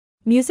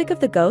Music of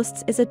the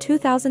Ghosts is a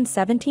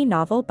 2017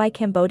 novel by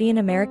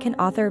Cambodian-American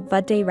author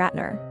Vaddey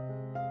Ratner.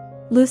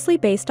 Loosely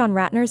based on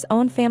Ratner's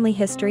own family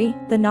history,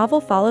 the novel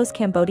follows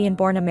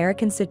Cambodian-born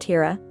American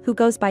Satira, who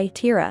goes by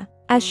Tira,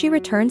 as she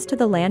returns to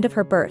the land of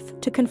her birth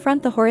to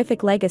confront the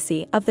horrific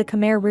legacy of the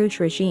Khmer Rouge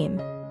regime.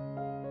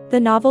 The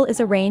novel is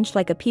arranged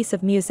like a piece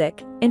of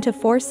music, into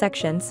 4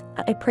 sections,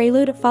 a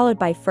prelude followed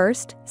by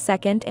first,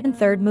 second and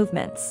third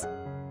movements.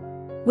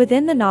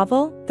 Within the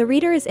novel, the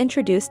reader is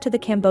introduced to the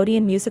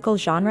Cambodian musical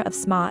genre of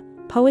smot,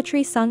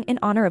 poetry sung in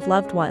honor of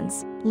loved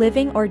ones,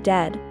 living or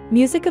dead.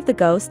 Music of the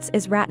Ghosts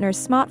is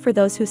Ratner's smot for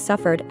those who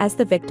suffered as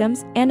the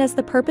victims and as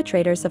the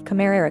perpetrators of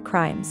Khmer-era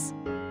crimes.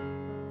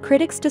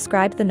 Critics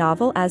described the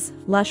novel as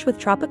lush with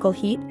tropical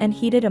heat and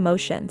heated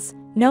emotions,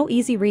 no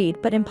easy read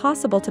but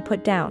impossible to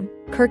put down.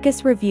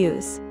 Kirkus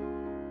reviews.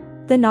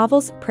 The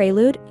novel's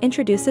prelude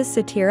introduces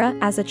Satira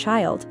as a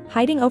child,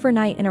 hiding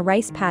overnight in a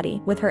rice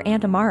paddy with her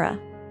Aunt Amara.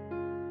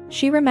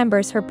 She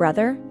remembers her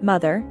brother,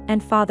 mother,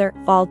 and father,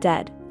 all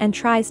dead, and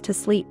tries to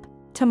sleep.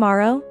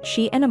 Tomorrow,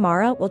 she and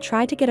Amara will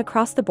try to get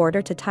across the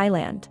border to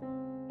Thailand.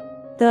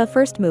 The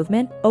first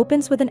movement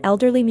opens with an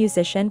elderly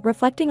musician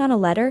reflecting on a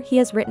letter he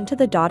has written to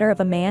the daughter of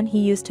a man he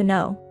used to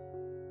know.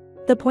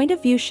 The point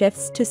of view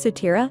shifts to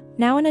Satira,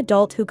 now an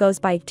adult who goes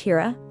by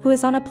Tira, who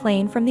is on a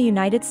plane from the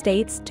United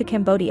States to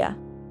Cambodia.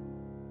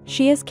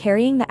 She is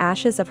carrying the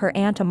ashes of her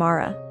Aunt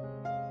Amara.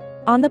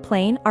 On the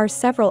plane are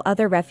several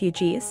other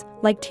refugees,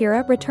 like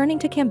Tira returning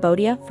to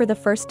Cambodia for the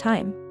first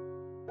time.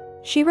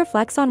 She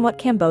reflects on what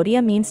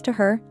Cambodia means to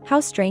her, how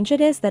strange it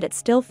is that it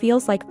still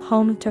feels like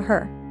home to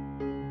her.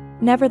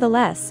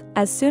 Nevertheless,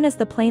 as soon as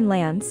the plane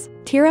lands,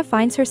 Tira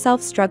finds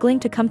herself struggling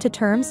to come to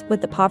terms with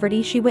the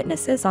poverty she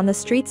witnesses on the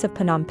streets of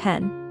Phnom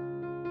Penh.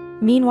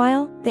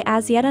 Meanwhile, the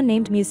as yet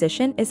unnamed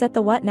musician is at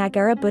the Wat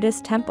Nagara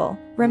Buddhist temple,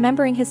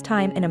 remembering his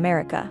time in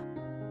America.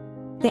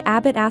 The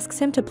abbot asks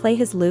him to play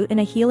his lute in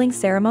a healing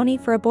ceremony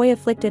for a boy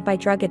afflicted by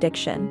drug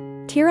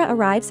addiction. Tira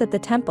arrives at the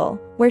temple,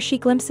 where she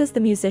glimpses the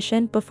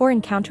musician before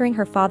encountering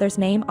her father's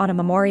name on a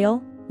memorial,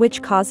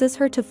 which causes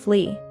her to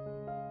flee.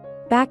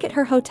 Back at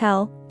her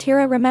hotel,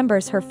 Tira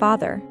remembers her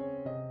father.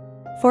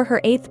 For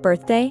her 8th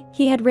birthday,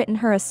 he had written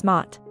her a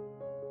smot.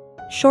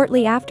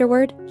 Shortly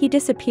afterward, he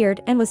disappeared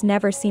and was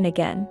never seen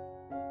again.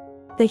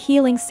 The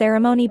healing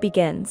ceremony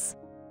begins.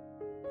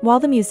 While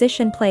the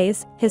musician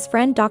plays, his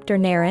friend Dr.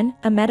 Naren,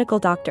 a medical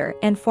doctor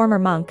and former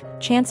monk,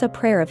 chants a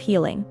prayer of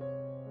healing.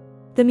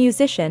 The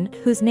musician,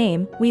 whose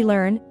name, we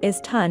learn,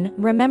 is Tun,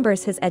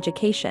 remembers his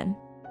education.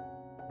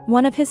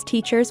 One of his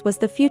teachers was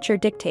the future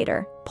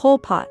dictator, Pol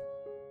Pot.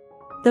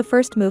 The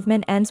first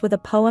movement ends with a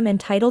poem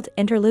entitled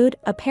Interlude,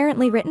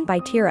 apparently written by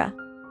Tira.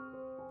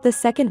 The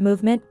second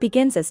movement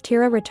begins as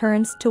Tira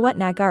returns to Wat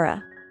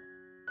Nagara.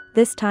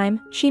 This time,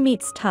 she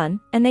meets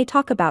Tun, and they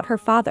talk about her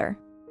father.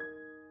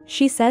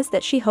 She says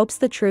that she hopes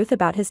the truth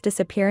about his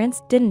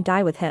disappearance didn't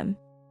die with him.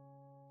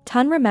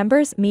 Tun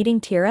remembers meeting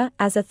Tira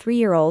as a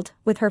 3-year-old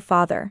with her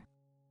father.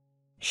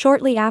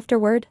 Shortly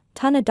afterward,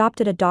 Tun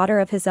adopted a daughter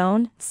of his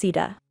own,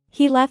 Sita.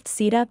 He left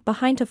Sita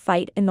behind to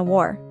fight in the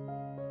war.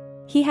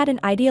 He had an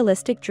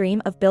idealistic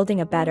dream of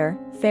building a better,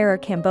 fairer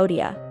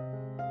Cambodia.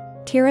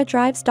 Tira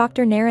drives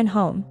Dr. Naren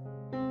home.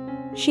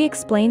 She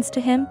explains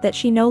to him that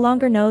she no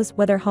longer knows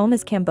whether home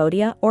is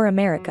Cambodia or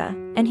America,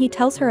 and he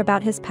tells her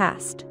about his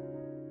past.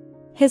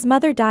 His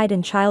mother died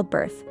in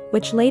childbirth,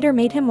 which later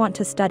made him want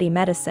to study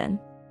medicine.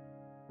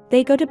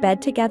 They go to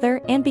bed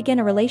together and begin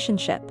a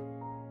relationship.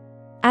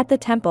 At the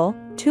temple,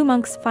 2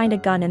 monks find a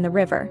gun in the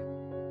river.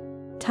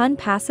 Tun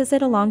passes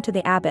it along to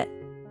the abbot.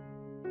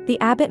 The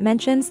abbot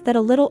mentions that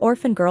a little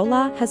orphan girl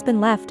has been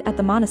left at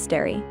the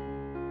monastery.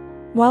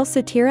 While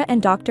Satira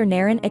and Dr.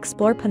 Naren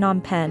explore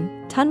Phnom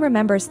Penh, Tun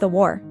remembers the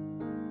war.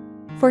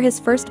 For his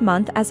first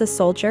month as a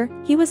soldier,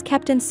 he was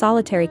kept in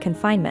solitary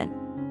confinement.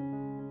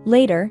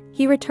 Later,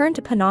 he returned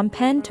to Phnom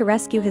Penh to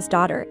rescue his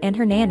daughter and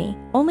her nanny,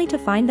 only to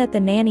find that the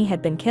nanny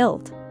had been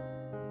killed.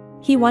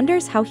 He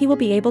wonders how he will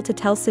be able to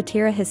tell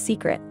Satira his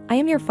secret, "I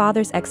am your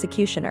father's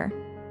executioner."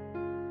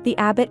 The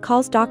abbot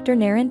calls Dr.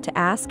 Naren to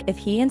ask if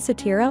he and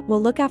Satira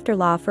will look after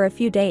La for a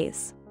few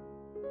days.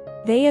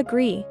 They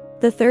agree.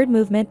 The third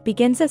movement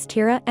begins as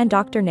Tira and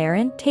Dr.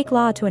 Naren take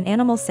La to an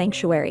animal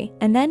sanctuary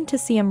and then to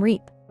Siem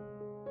Reap.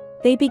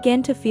 They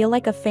begin to feel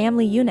like a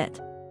family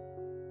unit.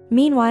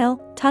 Meanwhile,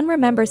 Tun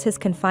remembers his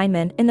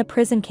confinement in the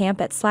prison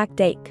camp at Slak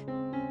Dake.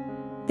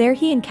 There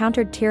he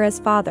encountered Tira's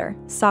father,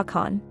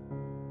 Sakhan.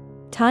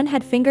 Tun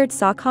had fingered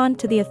Sakhan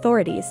to the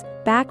authorities,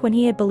 back when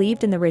he had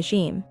believed in the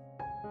regime.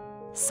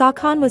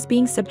 Sakhan was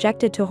being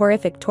subjected to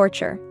horrific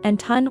torture, and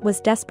Tun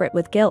was desperate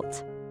with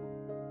guilt.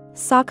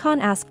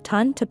 Sakhan asked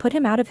Tun to put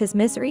him out of his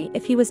misery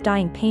if he was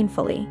dying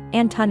painfully,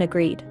 and Tun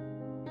agreed.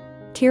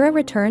 Tira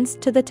returns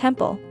to the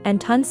temple, and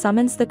Tun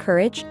summons the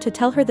courage to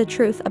tell her the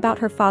truth about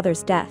her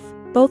father's death.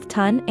 Both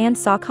Tun and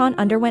Sakhan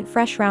underwent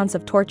fresh rounds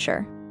of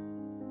torture.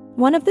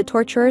 One of the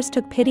torturers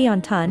took pity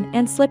on Tun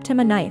and slipped him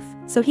a knife,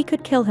 so he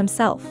could kill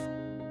himself.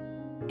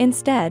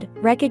 Instead,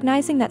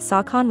 recognizing that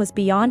Sakhan was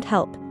beyond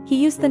help, he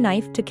used the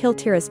knife to kill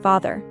Tira's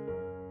father.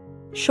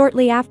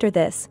 Shortly after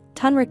this,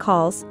 Tun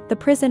recalls, the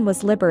prison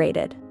was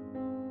liberated.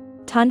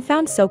 Tun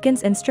found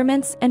Sokin's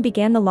instruments and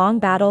began the long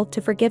battle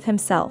to forgive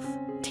himself.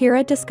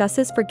 Tira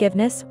discusses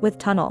forgiveness with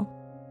Tunnel.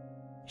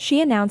 She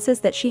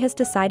announces that she has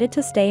decided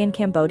to stay in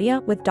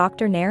Cambodia with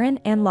Dr. Naren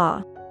and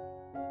Law.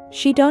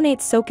 She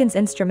donates Sokin's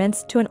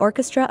instruments to an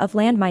orchestra of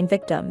landmine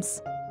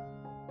victims.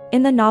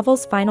 In the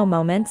novel's final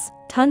moments,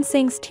 Tun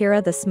sings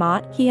Tira the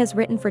Smot he has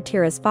written for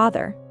Tira's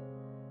father.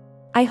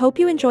 I hope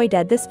you enjoyed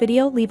this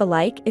video. Leave a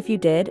like if you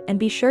did and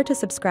be sure to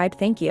subscribe.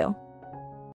 Thank you.